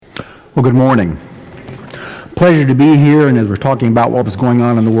Well, good morning. Pleasure to be here, and as we're talking about what was going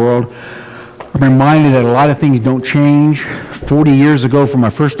on in the world, I'm reminded that a lot of things don't change. 40 years ago from my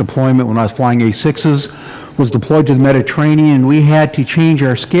first deployment when I was flying A6s, was deployed to the Mediterranean, and we had to change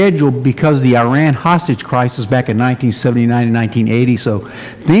our schedule because of the Iran hostage crisis back in 1979 and 1980. So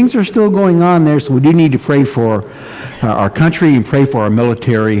things are still going on there, so we do need to pray for our country and pray for our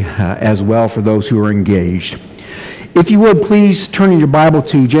military as well for those who are engaged. If you would, please turn in your Bible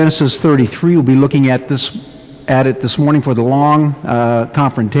to Genesis 33. We'll be looking at it this morning for the long-awaited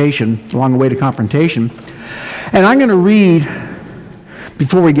confrontation. And I'm going to read,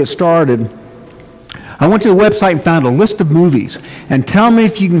 before we get started, I went to the website and found a list of movies. And tell me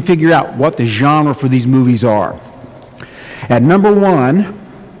if you can figure out what the genre for these movies are. At number 1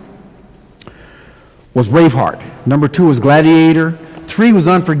 was Braveheart. Number 2 was Gladiator. 3 was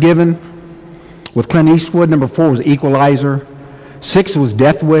Unforgiven with Clint Eastwood. Number 4 was Equalizer. 6 was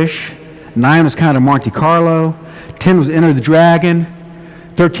Death Wish. 9 was Count of Monte Carlo. 10 was Enter the Dragon.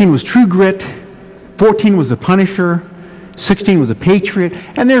 13 was True Grit. 14 was The Punisher. 16 was The Patriot.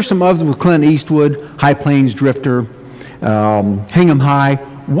 And there's some others with Clint Eastwood, High Plains Drifter, Hang 'em High.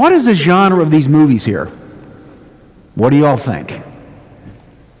 What is the genre of these movies here? What do you all think?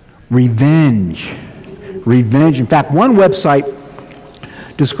 Revenge. Revenge. In fact, one website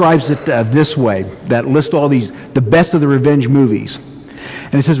describes it this way, that lists all these, the best of the revenge movies.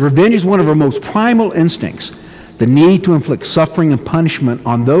 And it says, revenge is one of our most primal instincts. The need to inflict suffering and punishment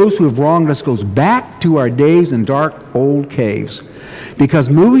on those who have wronged us goes back to our days in dark old caves. Because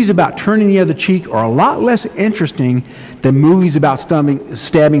movies about turning the other cheek are a lot less interesting than movies about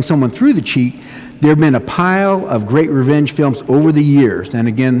stabbing someone through the cheek. There have been a pile of great revenge films over the years. And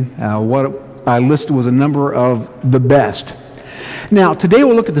again, what I listed was a number of the best. Now, today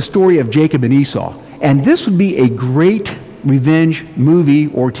we'll look at the story of Jacob and Esau. And this would be a great revenge movie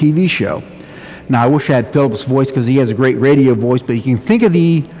or TV show. Now, I wish I had Philip's voice because he has a great radio voice, but you can think of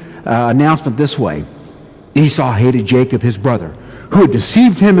the announcement this way. Esau hated Jacob, his brother, who had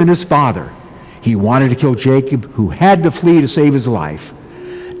deceived him and his father. He wanted to kill Jacob, who had to flee to save his life.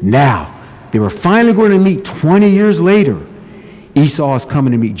 Now, they were finally going to meet 20 years later. Esau is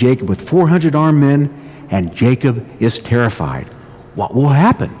coming to meet Jacob with 400 armed men, and Jacob is terrified. What will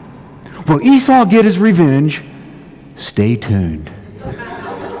happen? Will Esau get his revenge? Stay tuned.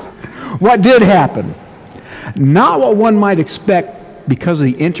 What did happen? Not what one might expect because of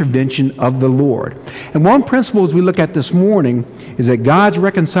the intervention of the Lord. And one principle as we look at this morning is that God's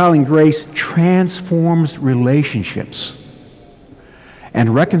reconciling grace transforms relationships.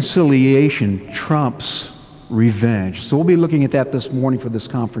 And reconciliation trumps revenge. So we'll be looking at that this morning for this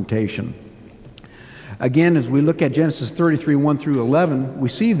confrontation. Again, as we look at Genesis 33, 1 through 11, we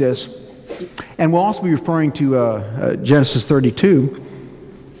see this. And we'll also be referring to Genesis 32.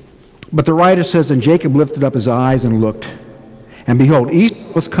 But the writer says, and Jacob lifted up his eyes and looked, and behold,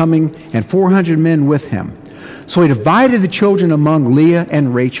 Esau was coming, and 400 men with him. So he divided the children among Leah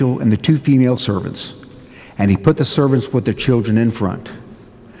and Rachel and the 2 female servants. And he put the servants with their children in front.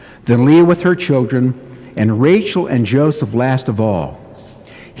 Then Leah with her children, and Rachel and Joseph last of all.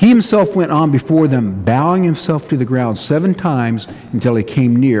 He himself went on before them, bowing himself to the ground 7 times until he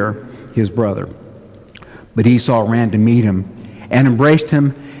came near his brother. But Esau ran to meet him and embraced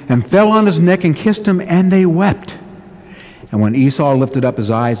him and fell on his neck and kissed him, and they wept. And when Esau lifted up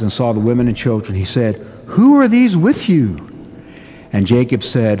his eyes and saw the women and children, he said, "Who are these with you?" And Jacob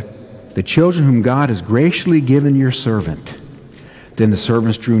said, "The children whom God has graciously given your servant." Then the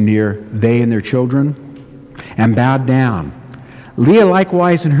servants drew near, they and their children, and bowed down. Leah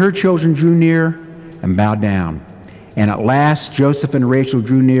likewise and her children drew near and bowed down. And at last Joseph and Rachel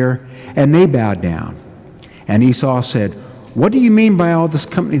drew near, and they bowed down. And Esau said, "What do you mean by all this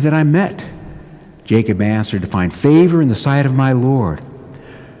company that I met?" Jacob answered, "To find favor in the sight of my Lord."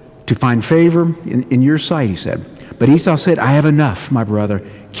 "To find favor in your sight," he said. But Esau said, "I have enough, my brother.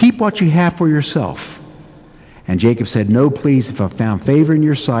 Keep what you have for yourself." And Jacob said, "No, please, if I've found favor in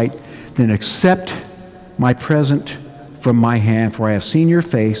your sight, then accept my present from my hand, for I have seen your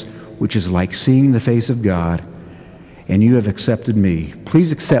face, which is like seeing the face of God, and you have accepted me.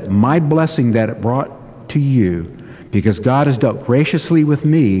 Please accept my blessing that it brought to you, because God has dealt graciously with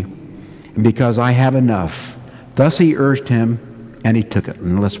me, and because I have enough." Thus he urged him, and he took it.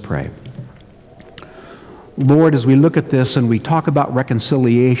 And let's pray. Lord, as we look at this and we talk about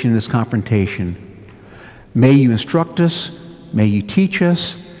reconciliation in this confrontation, may you instruct us, may you teach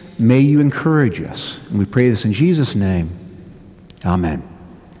us, may you encourage us. And we pray this in Jesus' name. Amen.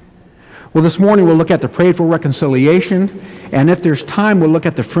 Well, this morning we'll look at the prayed for reconciliation, and if there's time, we'll look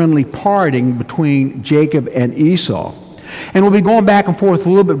at the friendly parting between Jacob and Esau. And we'll be going back and forth a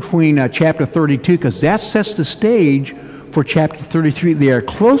little bit between chapter 32, because that sets the stage for chapter 33. They are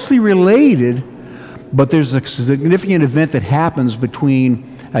closely related, but there's a significant event that happens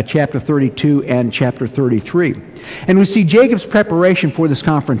between chapter 32 and chapter 33. And we see Jacob's preparation for this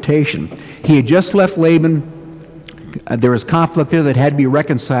confrontation. He had just left Laban. There was conflict there that had to be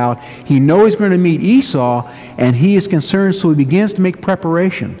reconciled. He knows he's going to meet Esau, and he is concerned, so he begins to make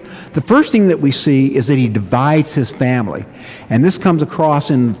preparation. The first thing that we see is that he divides his family. And this comes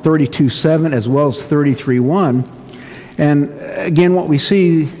across in 32:7 as well as 33:1. And again, what we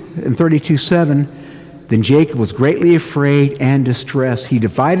see in 32:7, then Jacob was greatly afraid and distressed. He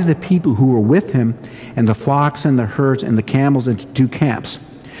divided the people who were with him and the flocks and the herds and the camels into two camps.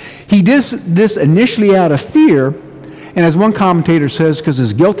 He did this initially out of fear, and as one commentator says, because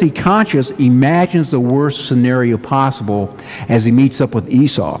his guilty conscience imagines the worst scenario possible as he meets up with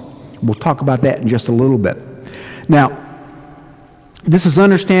Esau. We'll talk about that in just a little bit. Now, this is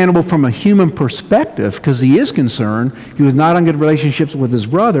understandable from a human perspective because he is concerned. He was not in good relationships with his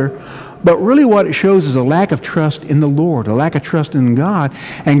brother, but really what it shows is a lack of trust in the Lord, a lack of trust in God.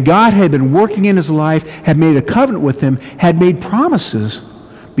 And God had been working in his life, had made a covenant with him, had made promises,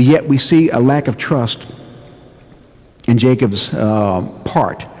 but yet we see a lack of trust in Jacob's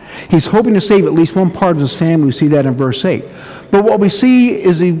part. He's hoping to save at least one part of his family. We see that in verse 8. But what we see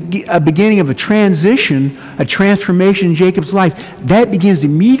is a beginning of a transition, a transformation in Jacob's life. That begins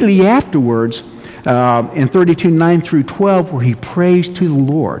immediately afterwards in 32:9 through 12, where he prays to the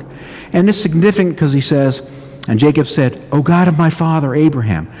Lord. And it's significant because he says, and Jacob said, O God of my father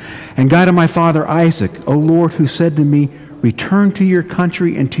Abraham, and God of my father Isaac, O Lord, who said to me, return to your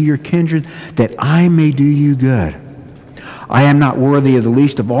country and to your kindred, that I may do you good. I am not worthy of the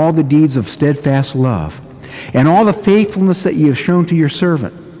least of all the deeds of steadfast love, and all the faithfulness that you have shown to your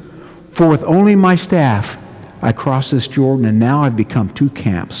servant. For with only my staff I crossed this Jordan, and now I've become two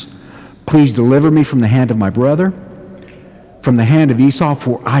camps. Please deliver me from the hand of my brother, from the hand of Esau,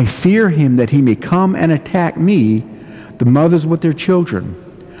 for I fear him that he may come and attack me, the mothers with their children.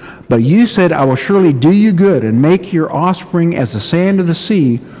 But you said, I will surely do you good, and make your offspring as the sand of the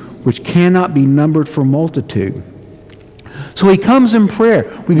sea, which cannot be numbered for multitude. So he comes in prayer.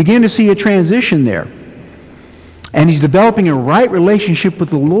 We begin to see a transition there. And he's developing a right relationship with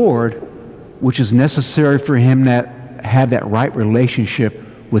the Lord, which is necessary for him to have that right relationship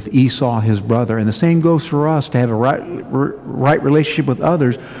with Esau, his brother. And the same goes for us. To have a right relationship with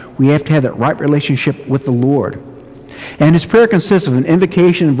others, we have to have that right relationship with the Lord. And his prayer consists of an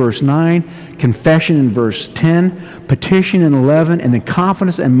invocation in verse 9, confession in verse 10, petition in 11, and then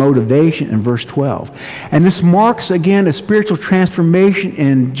confidence and motivation in verse 12. And this marks, again, a spiritual transformation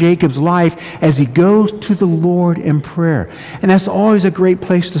in Jacob's life as he goes to the Lord in prayer. And that's always a great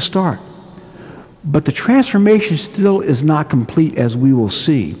place to start. But the transformation still is not complete, as we will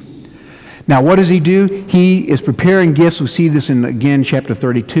see. Now, what does he do? He is preparing gifts. We see this in, again, chapter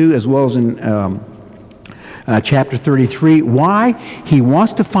 32, as well as in chapter 33. Why? He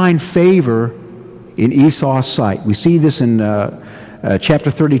wants to find favor in Esau's sight. We see this in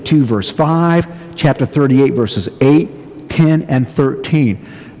chapter 32, verse 5, chapter 38, verses 8, 10, and 13.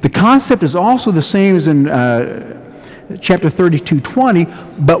 The concept is also the same as in chapter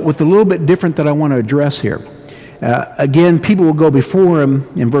 32:20, but with a little bit different that I want to address here. Again, people will go before him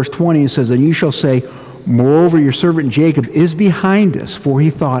in verse 20. It says, and you shall say, moreover, your servant Jacob is behind us, for he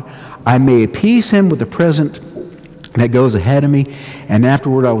thought, I may appease him with the present that goes ahead of me, and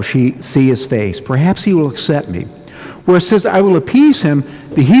afterward I will see his face. Perhaps he will accept me. Where it says, I will appease him,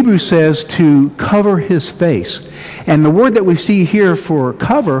 the Hebrew says to cover his face. And the word that we see here for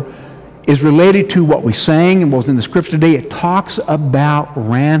cover is related to what we sang and what was in the scripture today. It talks about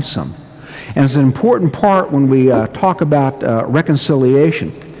ransom. And it's an important part when we talk about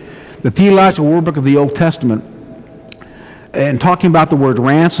reconciliation. The Theological Wordbook of the Old Testament, and talking about the word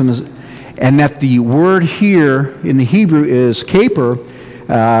ransom, is, and that the word here in the Hebrew is kaper,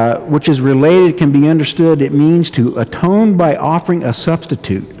 which is related, can be understood, it means to atone by offering a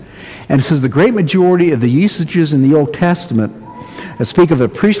substitute. And it says the great majority of the usages in the Old Testament speak of a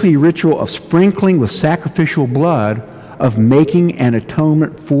priestly ritual of sprinkling with sacrificial blood, of making an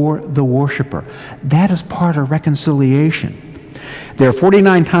atonement for the worshiper. That is part of reconciliation. There are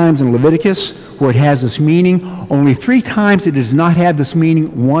 49 times in Leviticus where it has this meaning. Only 3 times it does not have this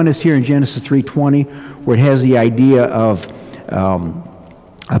meaning. One is here in Genesis 3:20, where it has the idea of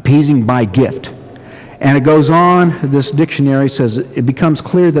appeasing by gift. And it goes on, this dictionary says, it becomes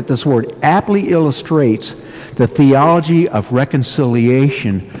clear that this word aptly illustrates the theology of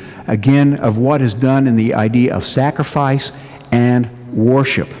reconciliation, again, of what is done in the idea of sacrifice and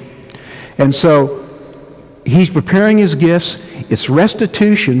worship. And so, he's preparing his gifts. It's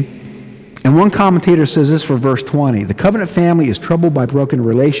restitution. And one commentator says this for verse 20. The covenant family is troubled by broken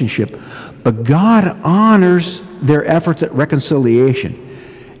relationship, but God honors their efforts at reconciliation.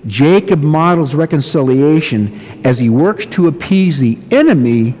 Jacob models reconciliation as he works to appease the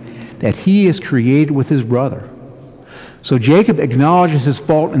enemy that he has created with his brother. So Jacob acknowledges his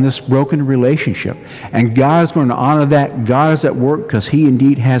fault in this broken relationship, and God is going to honor that. God is at work because he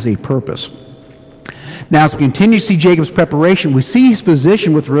indeed has a purpose. Now, as we continue to see Jacob's preparation, we see his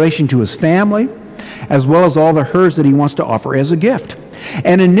position with relation to his family, as well as all the herds that he wants to offer as a gift.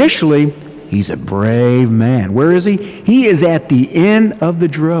 And initially, he's a brave man. Where is he? He is at the end of the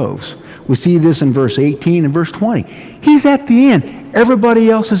droves. We see this in verse 18 and verse 20. He's at the end. Everybody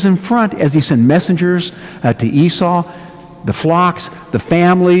else is in front as he sent messengers to Esau, the flocks, the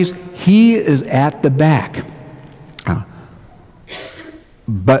families. He is at the back.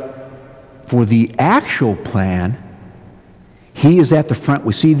 But for the actual plan, he is at the front.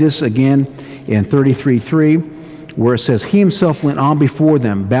 We see this again in 33:3, where it says, he himself went on before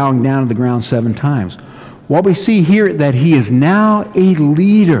them, bowing down to the ground 7 times. What we see here, that he is now a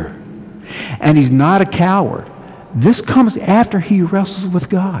leader, and he's not a coward. This comes after he wrestles with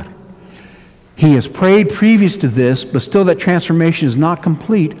God. He has prayed previous to this, but still that transformation is not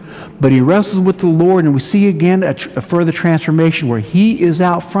complete. But he wrestles with the Lord, and we see again a further transformation where he is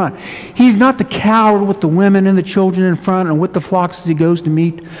out front. He's not the coward with the women and the children in front and with the flocks as he goes to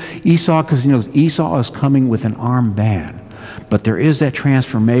meet Esau, because he knows Esau is coming with an armed band. But there is that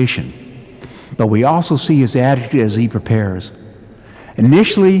transformation. But we also see his attitude as he prepares.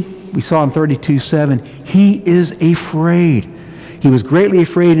 Initially, we saw in 32:7, he is afraid. He was greatly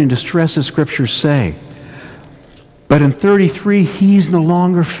afraid and distressed, as scriptures say. But in 33, he is no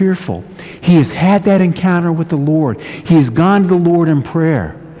longer fearful. He has had that encounter with the Lord. He has gone to the Lord in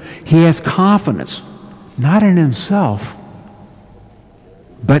prayer. He has confidence, not in himself,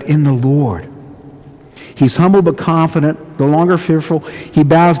 but in the Lord. He's humble but confident, no longer fearful. He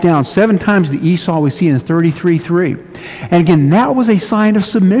bows down 7 times to Esau, we see in 33:3. And again, that was a sign of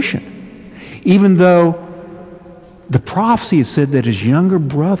submission. Even though the prophecy had said that his younger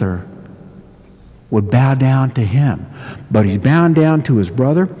brother would bow down to him. But he's bowing down to his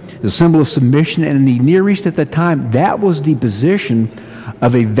brother, the symbol of submission. And in the Near East at that time, that was the position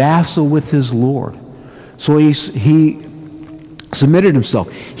of a vassal with his Lord. So he submitted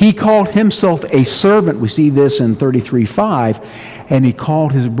himself. He called himself a servant. We see this in 33:5. And he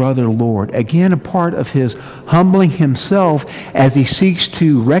called his brother Lord. Again, a part of his humbling himself as he seeks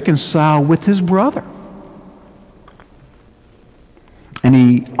to reconcile with his brother. And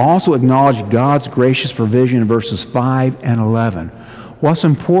he also acknowledged God's gracious provision in verses 5 and 11. What's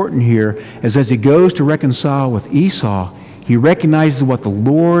important here is as he goes to reconcile with Esau, he recognizes what the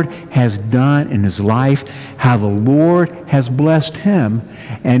Lord has done in his life, how the Lord has blessed him,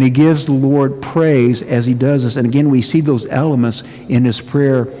 and he gives the Lord praise as he does this. And again, we see those elements in his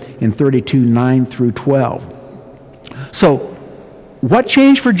prayer in 32:9 through 12. So, what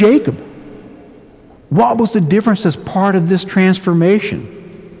changed for Jacob? What was the difference as part of this transformation?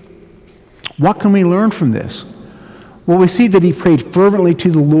 What can we learn from this? Well, we see that he prayed fervently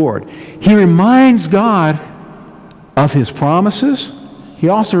to the Lord. He reminds God of his promises. He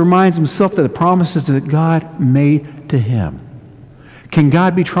also reminds himself that the promises that God made to him. Can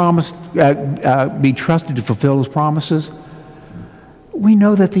God be trusted to fulfill his promises? We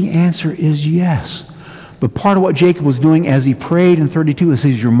know that the answer is yes. But part of what Jacob was doing as he prayed in 32 is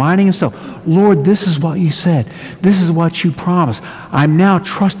he's reminding himself, Lord, this is what you said. This is what you promised. I'm now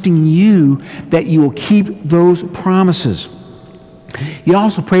trusting you that you will keep those promises. He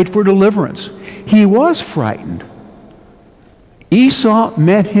also prayed for deliverance. He was frightened. Esau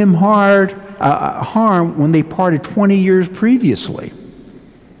meant him harm when they parted 20 years previously.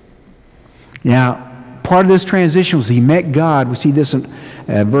 Now, part of this transition was he met God. We see this in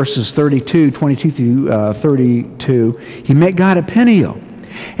verses 22 through 32. He met God at Peniel.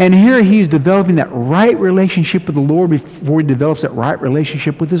 And here he's developing that right relationship with the Lord before he develops that right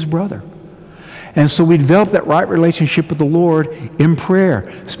relationship with his brother. And so we developed that right relationship with the Lord in prayer,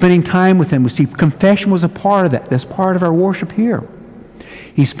 spending time with him. We see confession was a part of that. That's part of our worship here.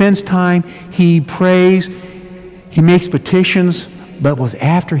 He spends time, he prays, he makes petitions, but it was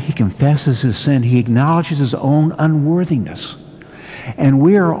after he confesses his sin, he acknowledges his own unworthiness. And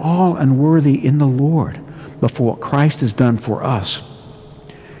we are all unworthy in the Lord, but for what Christ has done for us.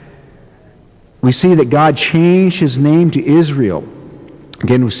 We see that God changed his name to Israel.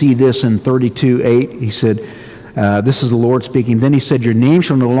 Again, we see this in 32:8. He said, this is the Lord speaking. Then he said, your name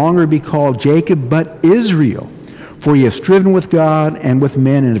shall no longer be called Jacob, but Israel. For you have striven with God and with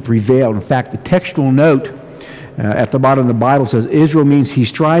men and have prevailed. In fact, the textual note at the bottom of the Bible says, Israel means he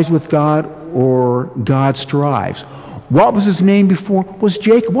strives with God or God strives. What was his name before? Was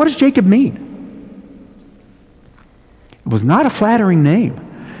Jacob. What does Jacob mean? It was not a flattering name.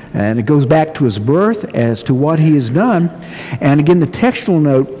 And it goes back to his birth as to what he has done. And again, the textual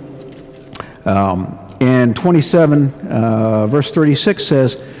note in 27, verse 36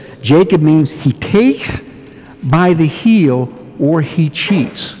 says, Jacob means he takes by the heel or he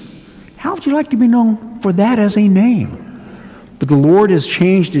cheats. How would you like to be known for that as a name? But the Lord has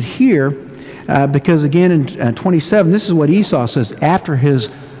changed it here because again in 27, this is what Esau says after his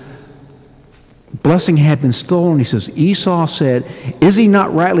blessing had been stolen. He says, Esau said, is he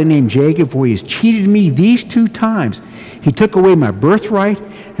not rightly named Jacob, for he has cheated me these 2 times? He took away my birthright,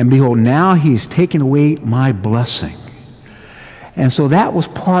 and behold, now he has taken away my blessing. And so that was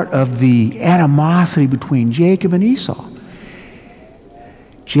part of the animosity between Jacob and Esau.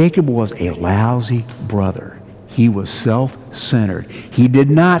 Jacob was a lousy brother. He was self-centered. He did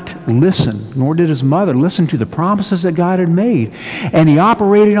not listen, nor did his mother listen to the promises that God had made. And he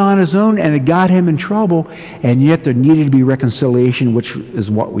operated on his own, and it got him in trouble. And yet there needed to be reconciliation, which is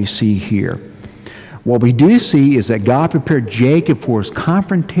what we see here. What we do see is that God prepared Jacob for his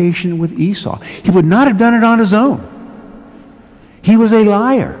confrontation with Esau. He would not have done it on his own. He was a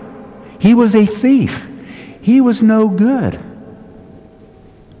liar. He was a thief. He was no good.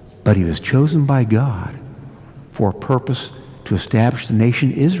 But he was chosen by God for a purpose to establish the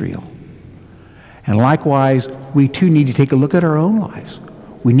nation Israel. And likewise, we too need to take a look at our own lives.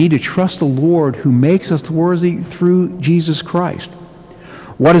 We need to trust the Lord who makes us worthy through Jesus Christ.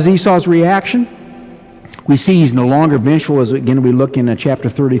 What is Esau's reaction? We see he's no longer vengeful, as again we look in chapter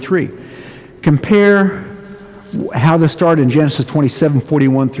 33. Compare how this started in Genesis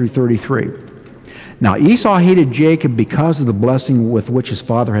 27:41 through 33. Now Esau hated Jacob because of the blessing with which his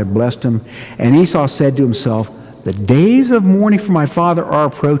father had blessed him. And Esau said to himself, the days of mourning for my father are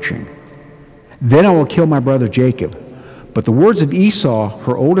approaching. Then I will kill my brother Jacob. But the words of Esau,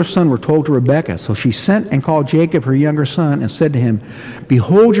 her older son, were told to Rebekah. So she sent and called Jacob, her younger son, and said to him,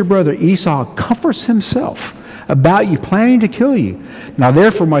 behold, your brother Esau comforts himself about you, planning to kill you. Now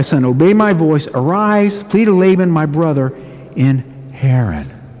therefore, my son, obey my voice. Arise, flee to Laban, my brother, in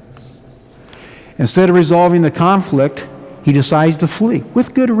Haran. Instead of resolving the conflict, he decides to flee,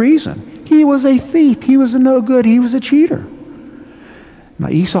 with good reason. He was a thief. He was a no good. He was a cheater. Now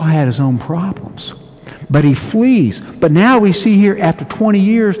Esau had his own problems, but he flees. But now we see here, after 20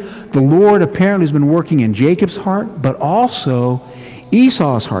 years, the Lord apparently has been working in Jacob's heart, but also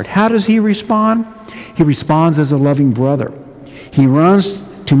Esau's heart. How does he respond? He responds as a loving brother. He runs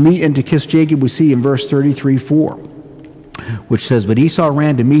to meet and to kiss Jacob, we see in verse 33:4, which says, but Esau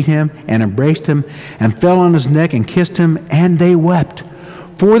ran to meet him and embraced him and fell on his neck and kissed him, and they wept.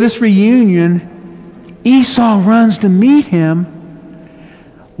 For this reunion, Esau runs to meet him.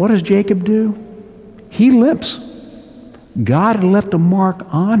 What does Jacob do? He limps. God had left a mark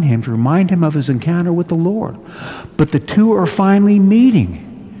on him to remind him of his encounter with the Lord. But the two are finally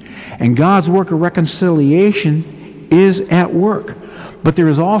meeting. And God's work of reconciliation is at work. But there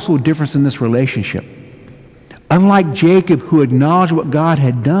is also a difference in this relationship. Unlike Jacob, who acknowledged what God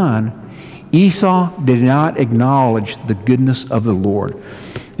had done, Esau did not acknowledge the goodness of the Lord.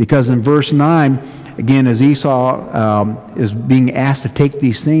 Because in verse 9, again, as Esau is being asked to take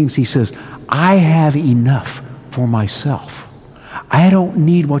these things, he says, I have enough for myself. I don't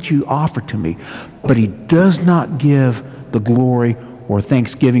need what you offer to me. But he does not give the glory or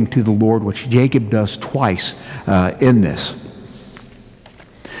thanksgiving to the Lord, which Jacob does twice in this.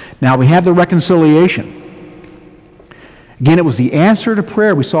 Now we have the reconciliation. Again, it was the answer to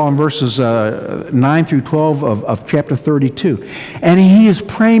prayer we saw in verses 9 through 12 of chapter 32. And he is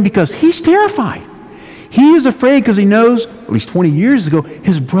praying because he's terrified. He is afraid because he knows, at least 20 years ago,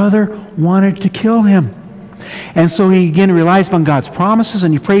 his brother wanted to kill him. And so he again relies upon God's promises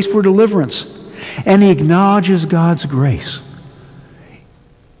and he prays for deliverance. And he acknowledges God's grace.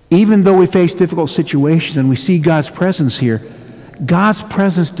 Even though we face difficult situations and we see God's presence here, God's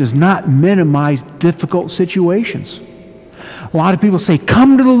presence does not minimize difficult situations. A lot of people say,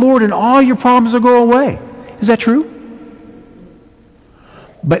 come to the Lord and all your problems will go away. Is that true?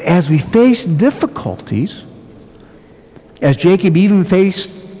 But as we face difficulties, as Jacob even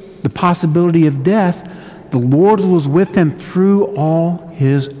faced the possibility of death, the Lord was with him through all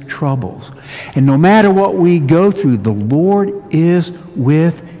his troubles. And no matter what we go through, the Lord is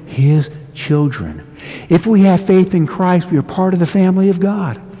with his children. If we have faith in Christ, we are part of the family of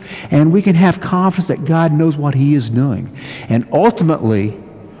God. And we can have confidence that God knows what he is doing. And ultimately,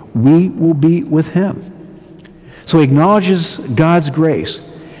 we will be with him. So he acknowledges God's grace.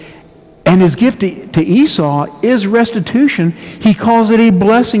 And his gift to Esau is restitution. He calls it a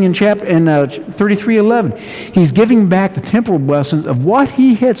blessing in 33:11. He's giving back the temporal blessings of what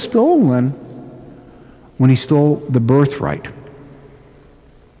he had stolen when he stole the birthright.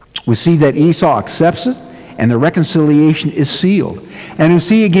 We see that Esau accepts it, and the reconciliation is sealed. And we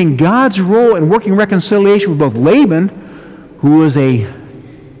see again God's role in working reconciliation with both Laban, who was a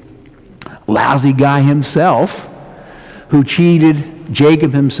lousy guy himself, who cheated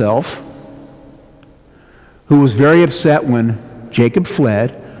Jacob himself, who was very upset when Jacob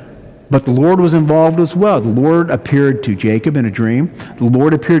fled, but the Lord was involved as well. The Lord appeared to Jacob in a dream. The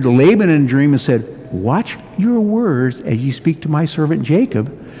Lord appeared to Laban in a dream and said, "Watch your words as you speak to my servant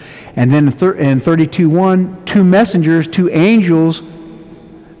Jacob." And then in 32:1, two messengers, two angels,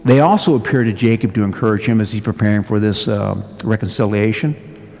 they also appear to Jacob to encourage him as he's preparing for this reconciliation.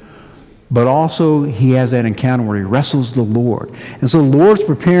 But also he has that encounter where he wrestles the Lord. And so the Lord's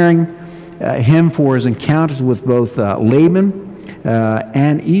preparing him for his encounters with both Laban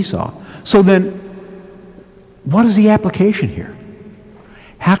and Esau. So then, what is the application here?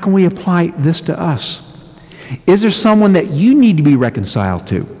 How can we apply this to us? Is there someone that you need to be reconciled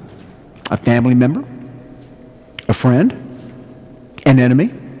to? A family member? A friend? An enemy?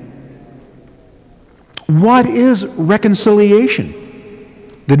 What is reconciliation?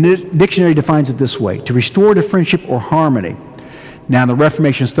 The dictionary defines it this way: to restore to friendship or harmony. Now, in the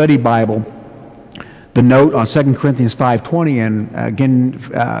Reformation Study Bible, the note on 2 Corinthians 5:20, and again,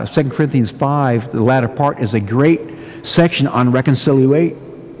 2 Corinthians 5, the latter part, is a great section on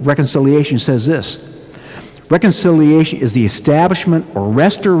reconciliation. Says this: reconciliation is the establishment or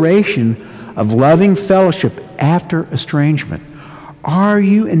restoration of loving fellowship after estrangement. Are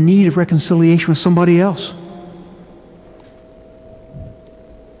you in need of reconciliation with somebody else?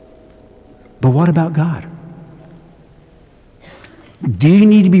 But what about God? Do you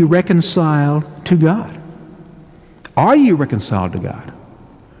need to be reconciled to God? Are you reconciled to God?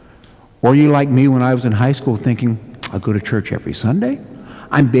 Or are you like me when I was in high school thinking, I'll go to church every Sunday.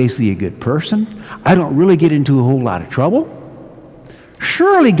 I'm basically a good person. I don't really get into a whole lot of trouble.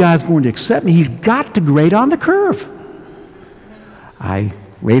 Surely God's going to accept me. He's got to grade on the curve. I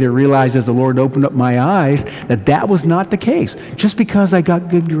later realized as the Lord opened up my eyes that that was not the case. Just because I got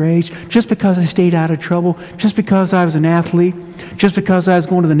good grades, just because I stayed out of trouble, just because I was an athlete, just because I was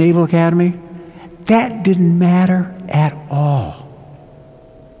going to the Naval Academy, that didn't matter at all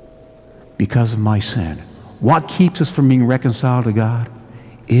because of my sin. What keeps us from being reconciled to God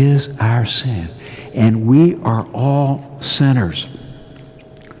is our sin. And we are all sinners.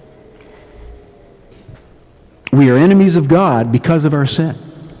 We are enemies of God because of our sin.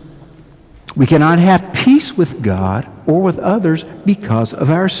 We cannot have peace with God or with others because of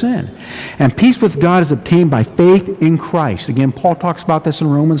our sin. And peace with God is obtained by faith in Christ. Again, Paul talks about this in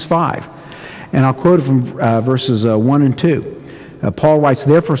Romans 5. And I'll quote it from verses 1 and 2. Paul writes,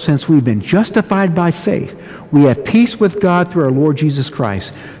 "Therefore, since we've been justified by faith, we have peace with God through our Lord Jesus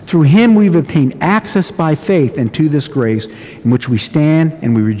Christ. Through him we've obtained access by faith into this grace in which we stand,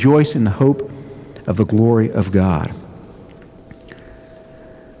 and we rejoice in the hope of the glory of God."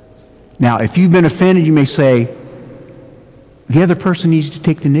 Now, if you've been offended, you may say, the other person needs to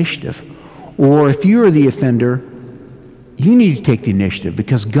take the initiative. Or if you're the offender, you need to take the initiative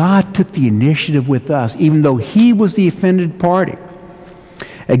because God took the initiative with us, even though he was the offended party.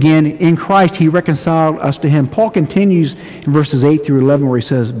 Again, in Christ, he reconciled us to him. Paul continues in verses 8 through 11 where he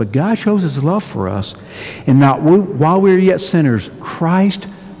says, "But God shows his love for us, and that while we were yet sinners, Christ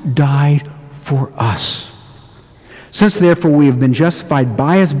died for us. Since therefore we have been justified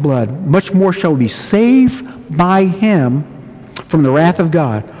by his blood, much more shall we be saved by him from the wrath of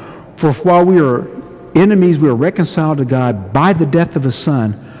God. For while we were enemies, we were reconciled to God by the death of his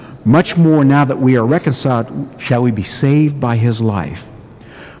Son. Much more now that we are reconciled, shall we be saved by his life.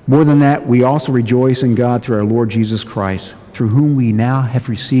 More than that, we also rejoice in God through our Lord Jesus Christ, through whom we now have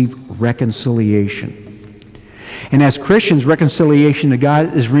received reconciliation." And as Christians, reconciliation to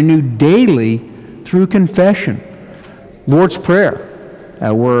God is renewed daily through confession. Lord's Prayer,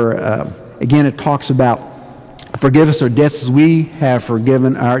 where, again, it talks about forgive us our debts as we have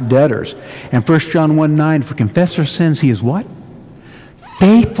forgiven our debtors. And 1 John 1:9, for confess our sins, he is what?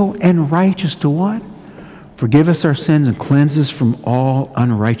 Faithful and righteous to what? Forgive us our sins and cleanse us from all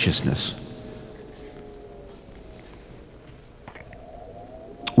unrighteousness.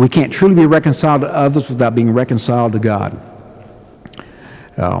 We can't truly be reconciled to others without being reconciled to God.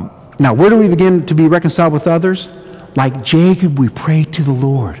 Now, where do we begin to be reconciled with others? Like Jacob, we pray to the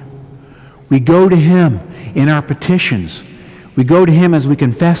Lord. We go to him in our petitions. We go to him as we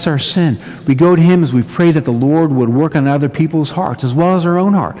confess our sin. We go to him as we pray that the Lord would work on other people's hearts as well as our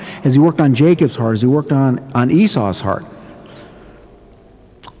own heart. As he worked on Jacob's heart, as he worked on Esau's heart.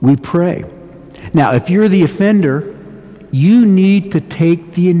 We pray. Now, if you're the offender, you need to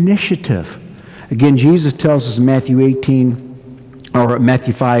take the initiative. Again, Jesus tells us in Matthew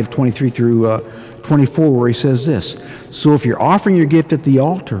 5:23 through 24, where he says this: so if you're offering your gift at the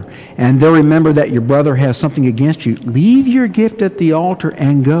altar, and they'll remember that your brother has something against you, leave your gift at the altar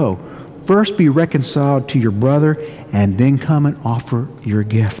and go. First be reconciled to your brother, and then come and offer your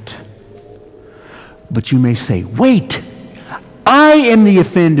gift. But you may say, wait, I am the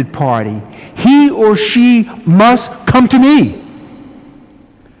offended party. He or she must come to me.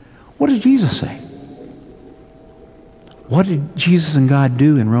 What does Jesus say? What did Jesus and God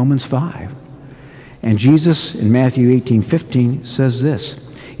do in Romans 5? And Jesus in Matthew 18:15 says this: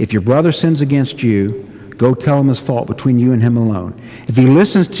 if your brother sins against you, go tell him his fault between you and him alone. If he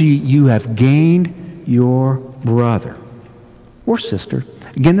listens to you, you have gained your brother or sister.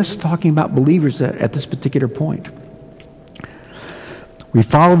 Again, this is talking about believers at this particular point. We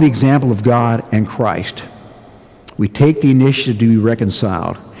follow the example of God and Christ. We take the initiative to be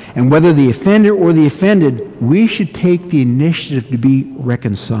reconciled. And whether the offender or the offended, we should take the initiative to be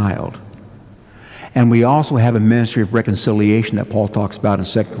reconciled. And we also have a ministry of reconciliation that Paul talks about in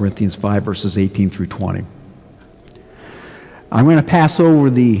 2 Corinthians 5, verses 18 through 20. I'm going to pass over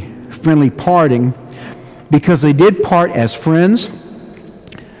the friendly parting because they did part as friends.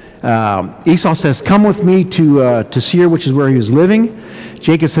 Esau says, come with me to Seir, which is where he was living.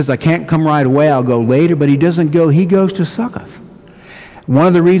 Jacob says, I can't come right away, I'll go later. But he doesn't go, he goes to Succoth. One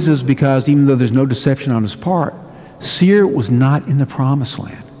of the reasons is because even though there's no deception on his part, Seir was not in the promised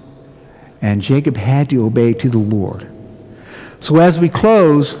land. And Jacob had to obey to the Lord. So as we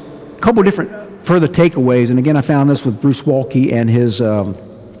close, a couple different further takeaways. And again, I found this with Bruce Walke and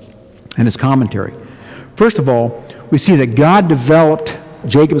his commentary. First of all, we see that God developed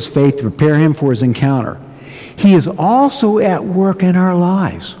Jacob's faith to prepare him for his encounter. He is also at work in our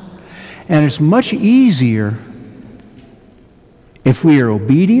lives. And it's much easier if we are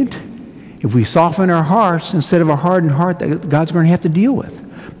obedient, if we soften our hearts instead of a hardened heart that God's going to have to deal with.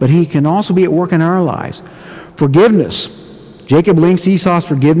 But he can also be at work in our lives. Forgiveness. Jacob links Esau's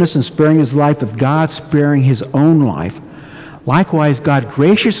forgiveness and sparing his life with God sparing his own life. Likewise, God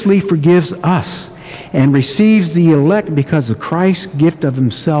graciously forgives us and receives the elect because of Christ's gift of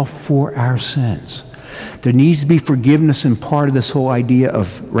himself for our sins. There needs to be forgiveness in part of this whole idea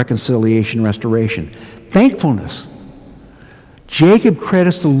of reconciliation, restoration. Thankfulness. Jacob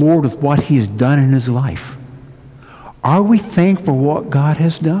credits the Lord with what he has done in his life. Are we thankful for what God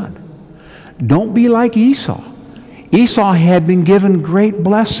has done? Don't be like Esau. Esau had been given great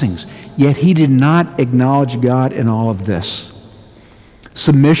blessings, yet he did not acknowledge God in all of this.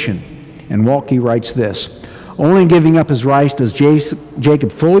 Submission. And Walke writes this: only in giving up his rights does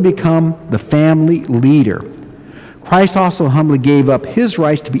Jacob fully become the family leader. Christ also humbly gave up his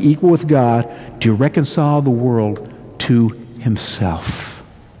rights to be equal with God, to reconcile the world to himself.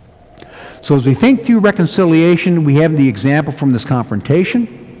 So as we think through reconciliation, we have the example from this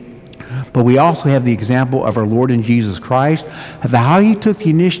confrontation, but we also have the example of our Lord and Jesus Christ, of how he took the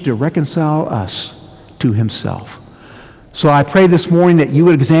initiative to reconcile us to himself. So I pray this morning that you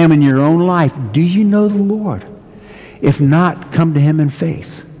would examine your own life. Do you know the Lord? If not, come to him in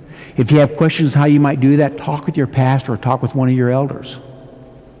faith. If you have questions how you might do that, talk with your pastor or talk with one of your elders.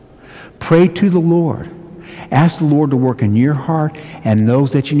 Pray to the Lord. Ask the Lord to work in your heart and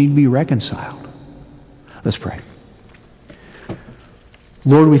those that you need to be reconciled. Let's pray.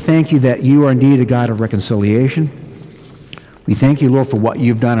 Lord, we thank you that you are indeed a God of reconciliation. We thank you, Lord, for what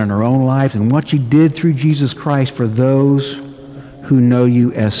you've done in our own lives and what you did through Jesus Christ for those who know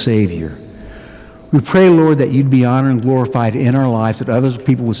you as Savior. We pray, Lord, that you'd be honored and glorified in our lives, that other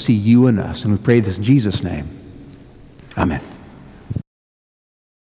people will see you in us. And we pray this in Jesus' name. Amen.